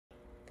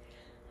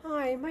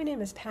Hi, my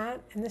name is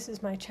Pat, and this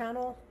is my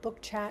channel,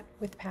 Book Chat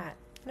with Pat,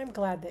 and I'm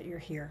glad that you're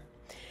here.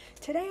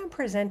 Today I'm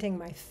presenting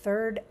my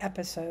third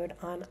episode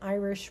on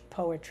Irish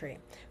poetry.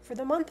 For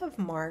the month of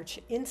March,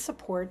 in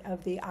support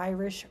of the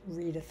Irish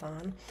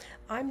Readathon,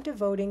 I'm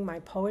devoting my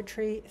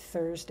Poetry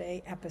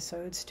Thursday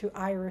episodes to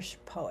Irish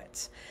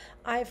poets.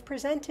 I've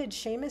presented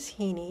Seamus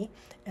Heaney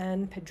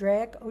and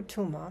Padraig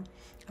O'Tuma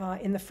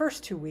in the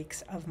first 2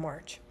 weeks of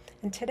March.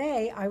 And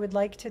today I would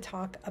like to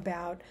talk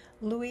about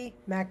Louis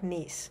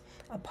MacNeice,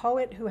 a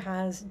poet who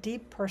has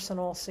deep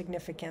personal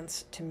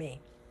significance to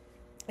me.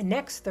 And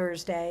next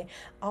Thursday,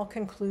 I'll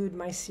conclude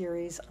my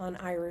series on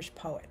Irish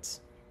poets.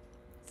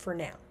 For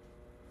now.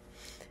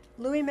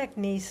 Louis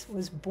MacNeice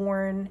was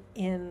born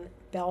in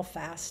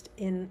Belfast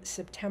in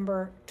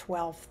September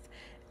 12th,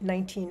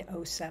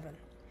 1907.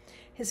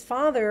 His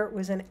father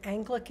was an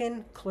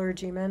Anglican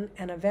clergyman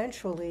and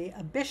eventually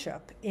a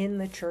bishop in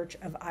the Church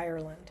of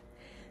Ireland.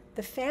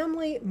 The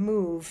family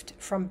moved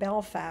from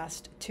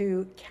Belfast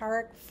to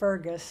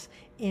Carrickfergus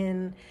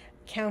in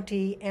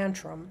County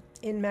Antrim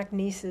in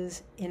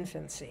MacNeice's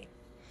infancy.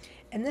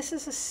 And this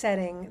is a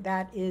setting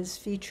that is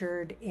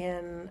featured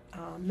in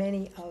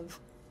many of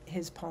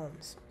his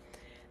poems.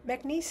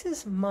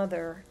 MacNeice's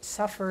mother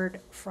suffered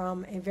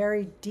from a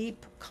very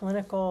deep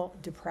clinical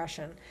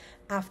depression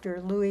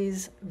after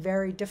Louis's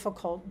very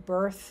difficult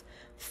birth,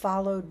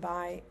 followed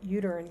by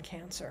uterine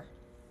cancer.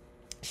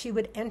 She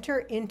would enter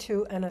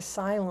into an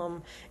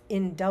asylum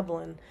in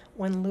Dublin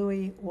when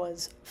Louis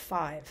was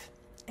 5,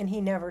 and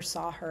he never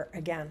saw her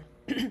again.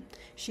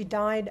 She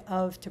died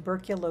of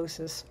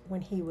tuberculosis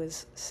when he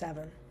was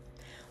 7.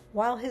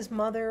 While his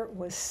mother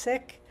was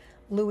sick,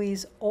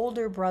 Louis's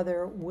older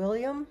brother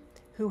William,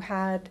 who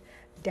had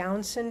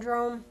Down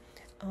syndrome,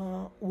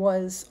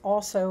 was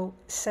also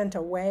sent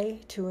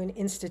away to an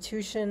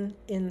institution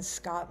in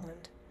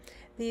Scotland.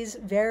 These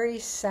very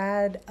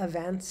sad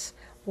events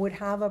would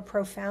have a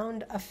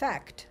profound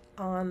effect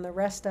on the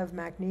rest of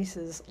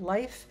MacNeice's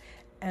life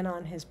and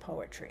on his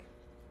poetry.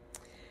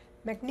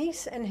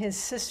 MacNeice and his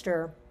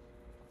sister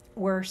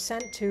were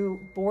sent to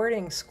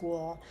boarding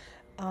school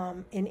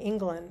in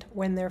England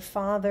when their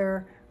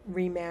father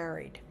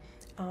remarried.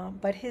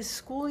 But his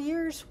school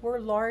years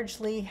were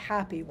largely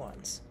happy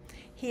ones.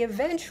 He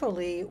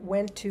eventually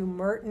went to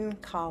Merton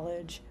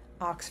College,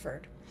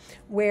 Oxford,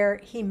 where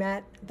he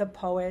met the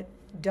poet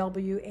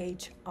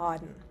W.H.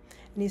 Auden.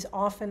 And he's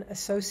often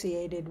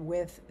associated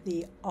with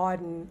the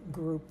Auden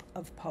group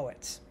of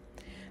poets.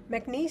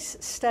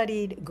 MacNeice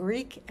studied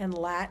Greek and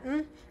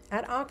Latin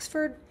at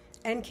Oxford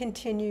and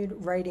continued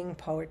writing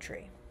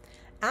poetry.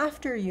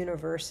 After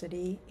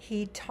university,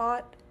 he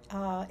taught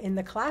in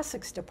the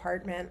classics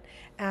department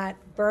at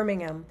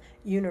Birmingham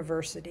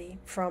University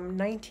from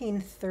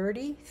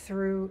 1930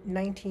 through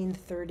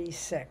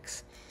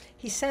 1936.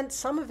 He sent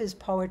some of his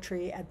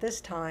poetry at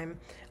this time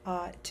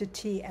to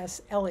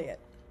T.S. Eliot.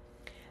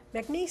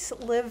 MacNeice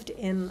lived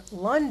in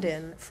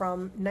London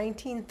from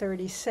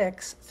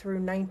 1936 through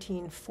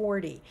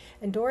 1940,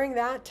 and during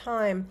that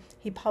time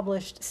he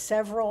published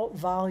several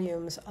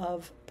volumes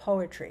of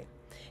poetry.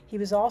 He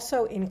was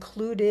also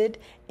included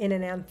in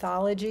an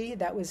anthology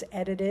that was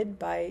edited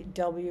by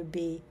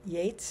W.B.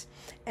 Yeats,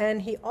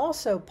 and he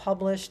also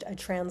published a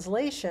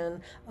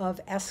translation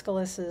of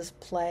Aeschylus's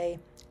play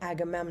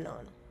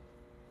Agamemnon.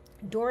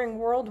 During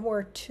World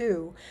War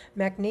II,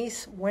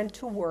 MacNeice went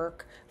to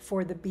work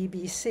for the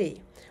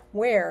BBC,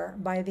 where,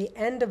 by the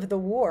end of the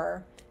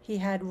war, he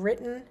had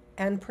written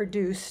and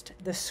produced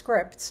the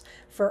scripts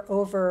for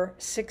over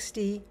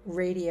 60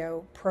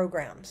 radio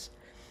programs.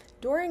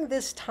 During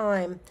this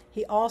time,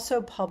 he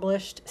also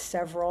published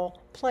several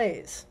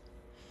plays.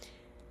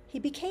 He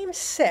became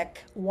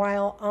sick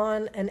while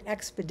on an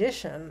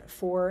expedition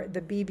for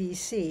the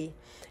BBC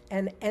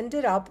and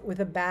ended up with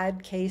a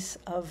bad case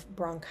of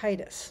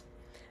bronchitis.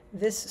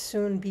 This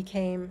soon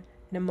became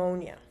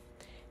pneumonia.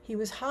 He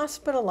was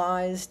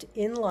hospitalized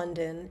in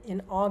London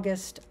in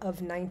August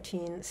of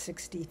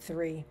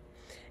 1963,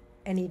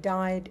 and he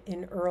died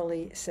in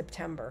early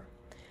September.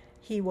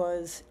 He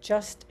was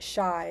just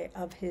shy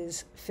of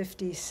his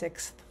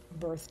 56th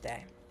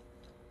birthday.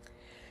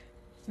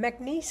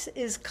 MacNeice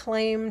is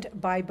claimed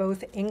by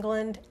both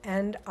England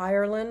and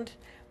Ireland,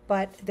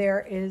 but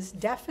there is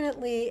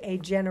definitely a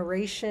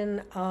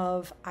generation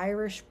of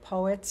Irish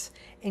poets,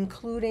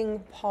 including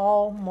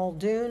Paul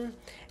Muldoon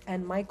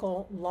and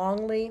Michael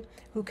Longley,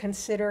 who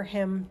consider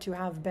him to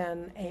have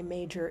been a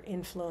major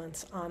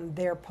influence on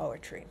their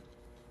poetry.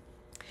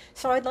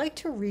 So I'd like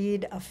to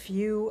read a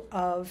few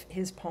of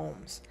his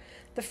poems.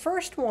 The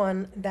first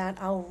one that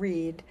I'll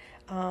read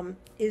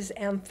is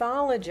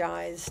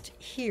anthologized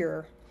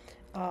here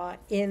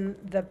in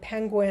the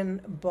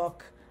Penguin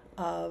Book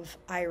of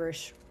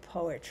Irish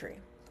Poetry.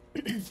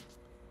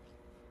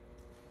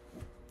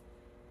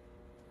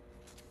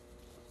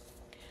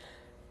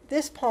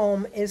 This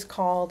poem is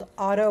called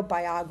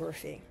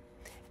Autobiography,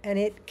 and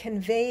it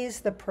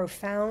conveys the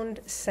profound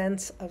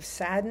sense of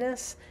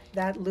sadness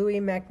that Louis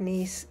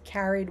MacNeice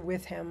carried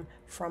with him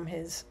from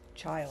his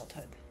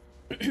childhood.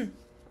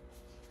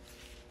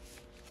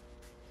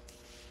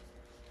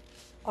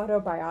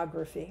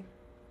 Autobiography.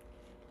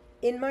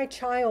 In my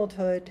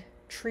childhood,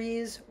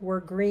 trees were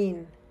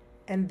green,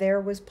 and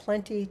there was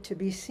plenty to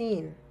be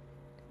seen.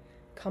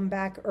 Come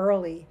back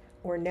early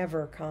or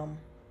never come.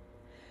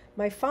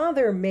 My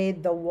father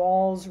made the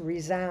walls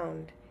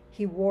resound.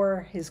 He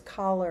wore his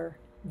collar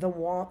the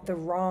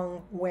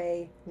wrong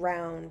way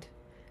round.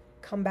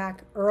 Come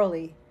back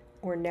early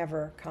or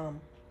never come.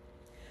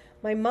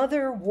 My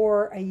mother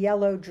wore a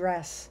yellow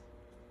dress.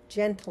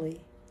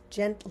 Gently,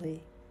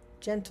 gently,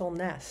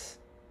 gentleness.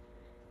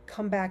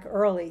 Come back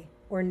early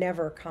or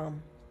never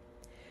come.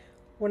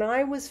 When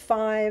I was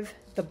 5,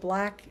 the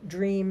black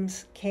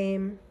dreams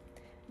came.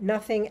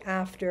 Nothing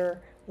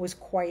after was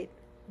quite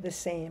the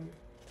same.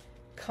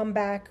 Come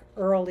back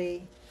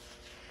early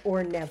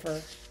or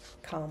never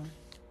come.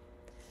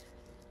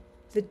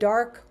 The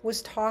dark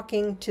was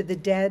talking to the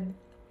dead.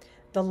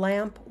 The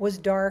lamp was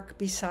dark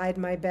beside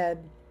my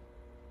bed.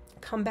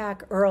 Come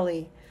back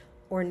early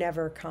or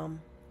never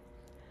come.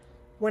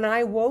 When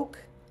I woke,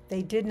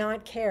 they did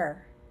not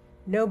care.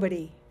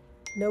 Nobody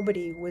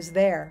was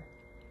there.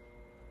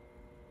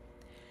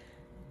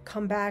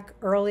 Come back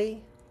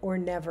early or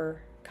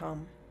never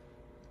come.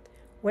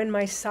 When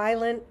my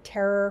silent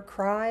terror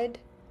cried,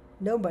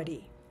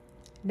 nobody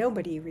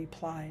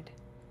replied.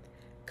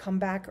 Come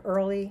back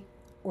early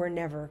or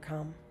never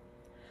come.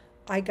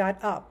 I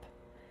got up.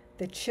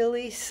 The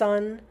chilly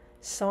sun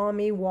saw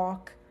me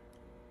walk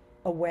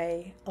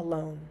away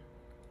alone.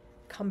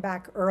 Come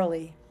back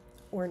early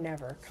or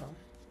never come.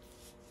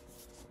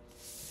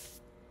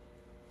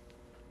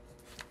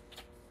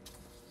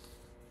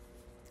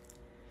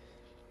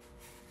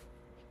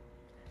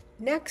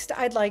 Next,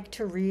 I'd like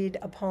to read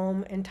a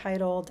poem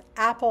entitled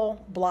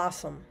Apple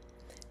Blossom.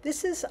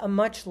 This is a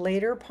much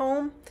later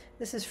poem.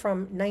 This is from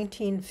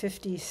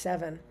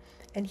 1957.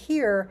 And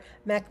here,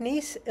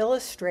 MacNeice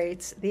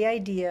illustrates the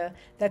idea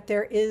that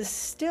there is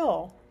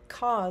still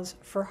cause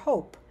for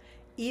hope,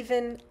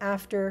 even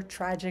after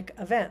tragic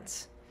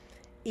events,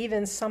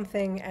 even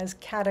something as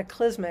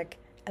cataclysmic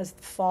as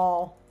the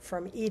fall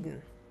from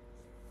Eden.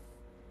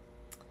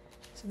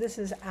 So this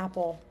is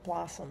Apple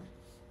Blossom.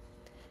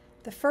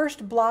 The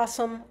first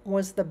blossom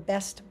was the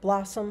best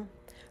blossom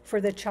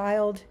for the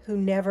child who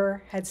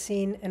never had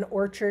seen an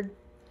orchard,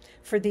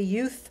 for the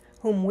youth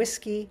whom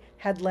whiskey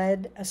had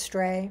led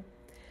astray.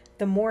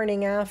 The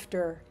morning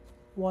after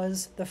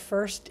was the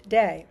first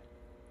day.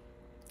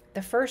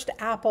 The first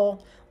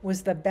apple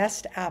was the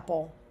best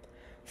apple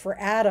for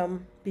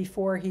Adam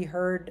before he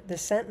heard the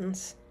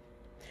sentence.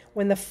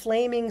 When the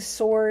flaming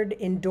sword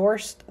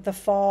endorsed the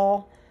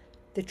fall,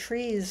 the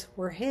trees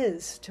were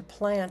his to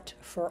plant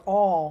for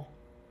all.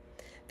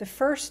 The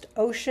first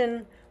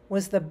ocean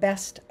was the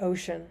best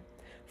ocean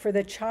for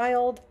the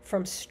child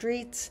from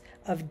streets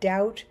of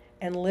doubt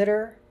and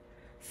litter,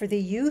 for the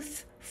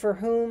youth for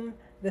whom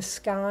the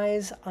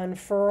skies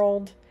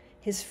unfurled.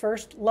 His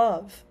first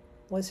love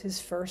was his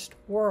first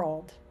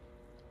world.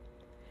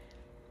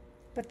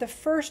 But the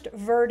first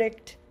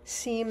verdict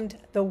seemed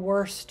the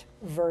worst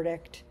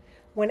verdict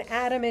when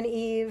Adam and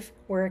Eve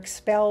were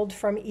expelled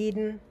from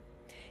Eden.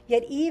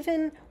 Yet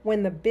even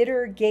when the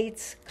bitter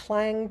gates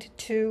clanged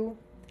to,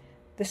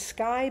 the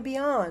sky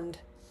beyond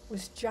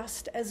was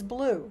just as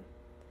blue.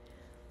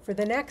 For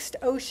the next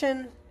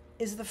ocean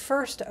is the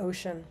first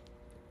ocean,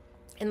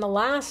 and the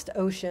last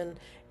ocean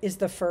is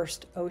the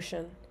first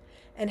ocean.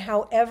 And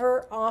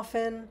however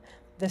often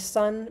the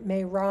sun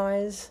may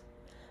rise,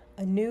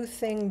 a new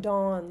thing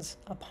dawns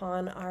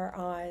upon our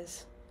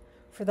eyes.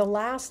 For the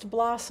last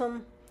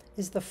blossom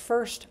is the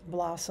first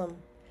blossom,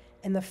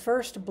 and the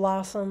first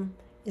blossom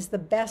is the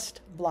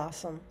best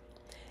blossom.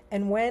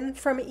 And when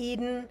from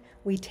Eden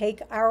we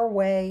take our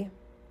way,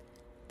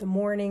 the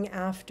morning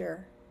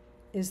after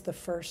is the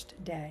first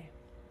day.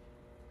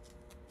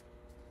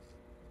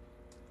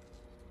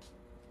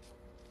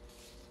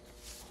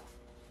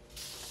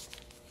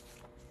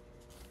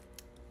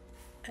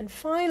 And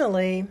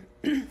finally,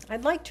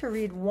 I'd like to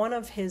read one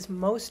of his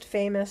most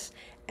famous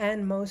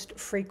and most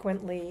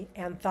frequently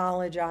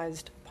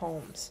anthologized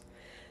poems.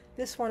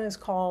 This one is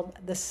called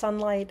The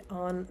Sunlight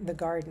on the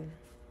Garden.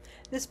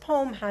 This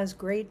poem has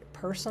great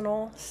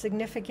personal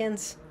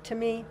significance to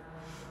me.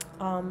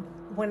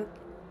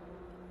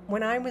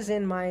 When I was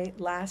in my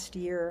last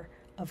year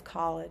of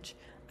college,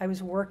 I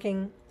was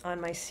working on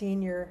my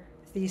senior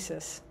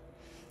thesis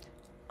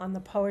on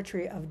the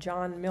poetry of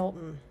John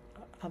Milton,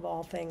 of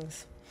all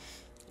things.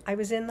 I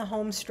was in the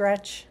home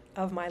stretch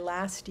of my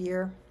last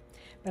year,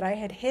 but I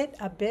had hit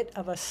a bit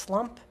of a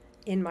slump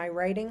in my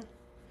writing,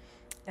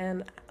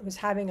 and I was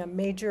having a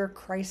major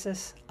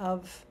crisis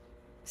of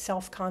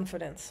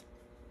self-confidence.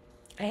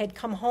 I had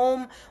come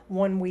home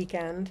one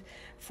weekend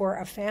for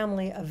a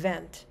family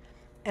event,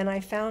 and I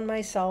found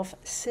myself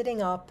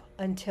sitting up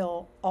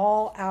until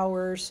all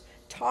hours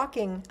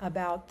talking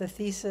about the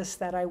thesis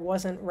that I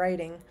wasn't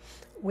writing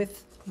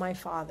with my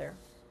father,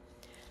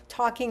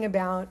 talking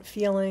about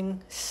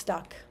feeling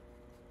stuck.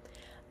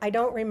 I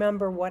don't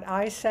remember what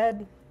I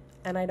said,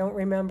 and I don't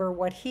remember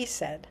what he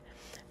said,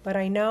 but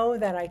I know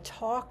that I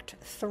talked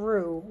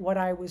through what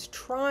I was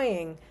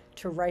trying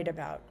to write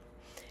about.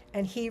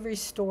 and he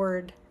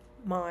restored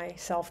my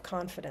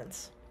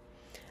self-confidence.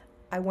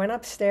 I went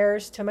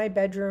upstairs to my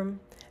bedroom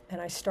and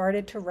I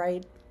started to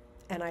write,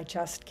 and I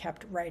just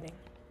kept writing.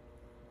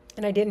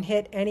 And I didn't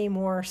hit any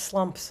more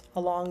slumps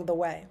along the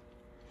way.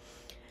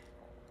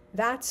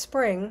 That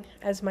spring,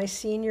 as my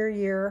senior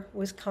year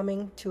was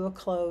coming to a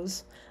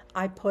close,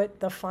 I put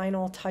the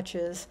final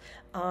touches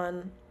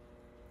on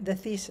the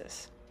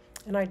thesis,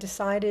 and I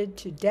decided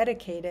to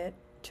dedicate it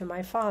to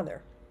my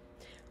father,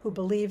 who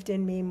believed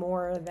in me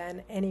more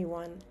than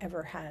anyone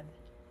ever had.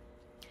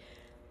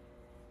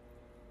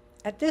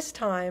 At this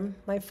time,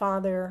 my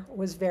father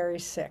was very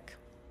sick.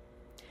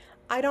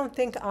 I don't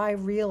think I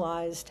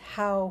realized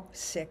how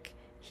sick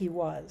he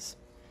was,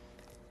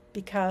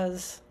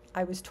 because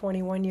I was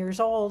 21 years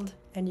old,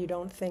 and you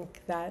don't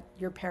think that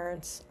your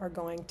parents are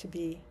going to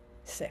be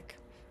sick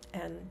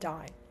and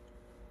die.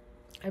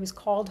 I was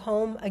called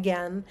home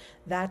again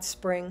that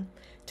spring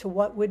to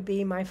what would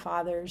be my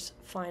father's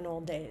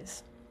final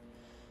days.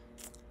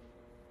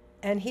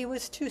 And he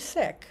was too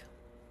sick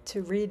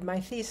to read my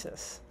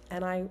thesis,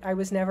 and I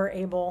was never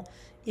able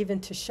even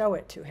to show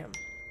it to him.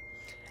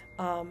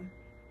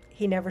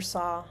 He never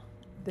saw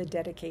the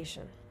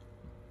dedication,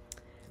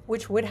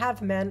 which would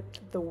have meant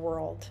the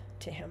world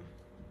to him.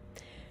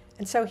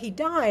 And so he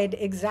died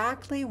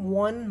exactly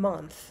 1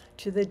 month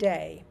to the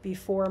day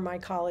before my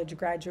college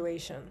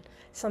graduation,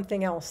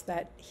 something else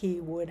that he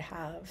would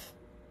have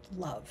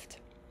loved.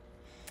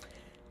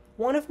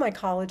 One of my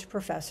college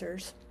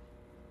professors,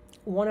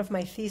 one of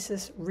my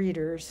thesis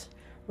readers,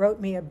 wrote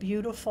me a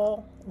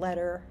beautiful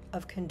letter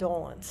of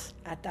condolence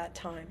at that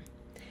time.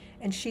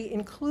 And she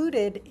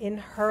included in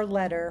her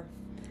letter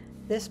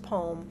this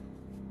poem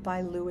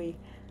by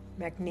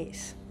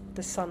MacNiece,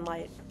 The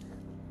Sunlight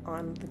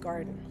on the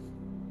Garden.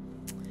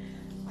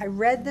 I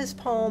read this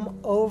poem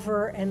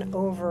over and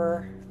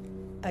over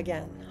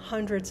again,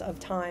 hundreds of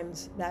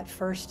times that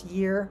first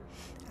year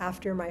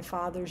after my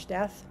father's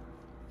death.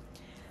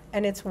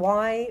 And it's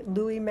why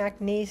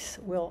MacNiece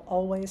will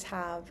always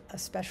have a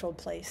special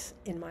place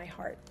in my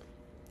heart.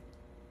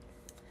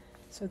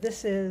 So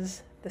this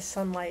is The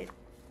Sunlight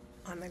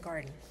on the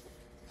Garden.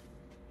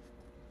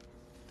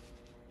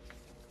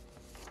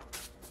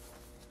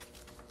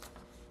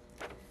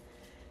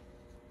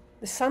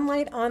 The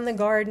sunlight on the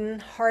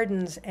garden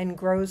hardens and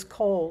grows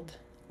cold.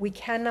 We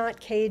cannot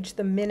cage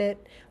the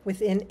minute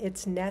within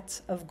its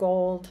nets of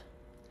gold.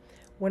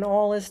 When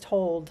all is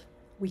told,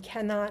 we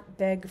cannot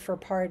beg for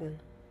pardon.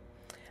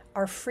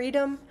 Our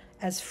freedom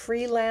as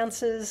free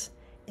lances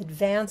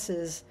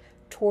advances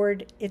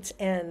toward its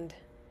end.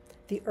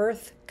 The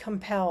earth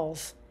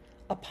compels.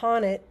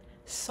 Upon it,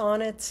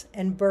 sonnets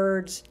and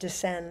birds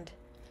descend.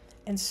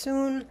 And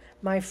soon,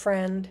 my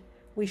friend,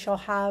 we shall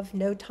have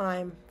no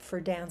time for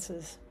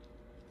dances.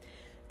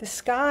 The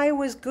sky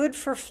was good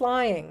for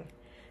flying,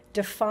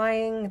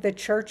 defying the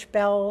church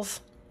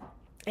bells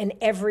and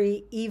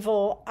every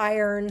evil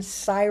iron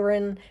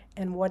siren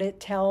and what it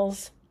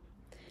tells.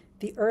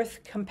 The earth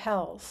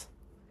compels.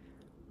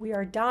 We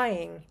are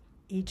dying,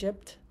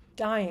 Egypt,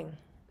 dying.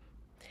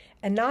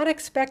 And not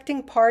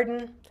expecting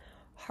pardon,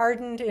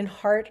 hardened in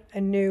heart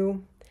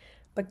anew,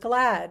 but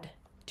glad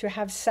to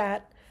have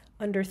sat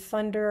under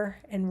thunder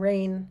and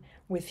rain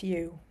with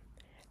you,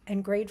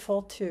 and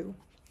grateful too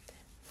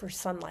for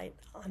sunlight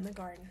on the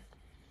garden.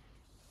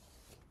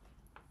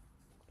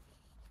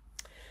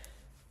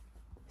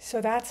 So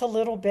that's a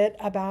little bit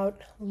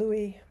about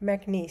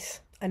MacNiece,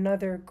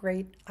 another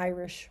great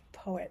Irish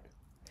poet.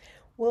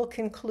 We'll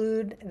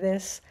conclude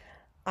this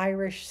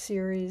Irish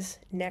series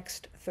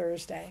next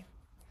Thursday.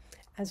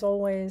 As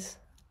always,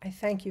 I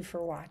thank you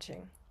for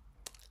watching.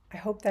 I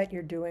hope that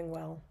you're doing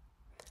well.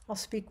 I'll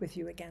speak with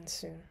you again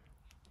soon.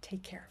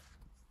 Take care.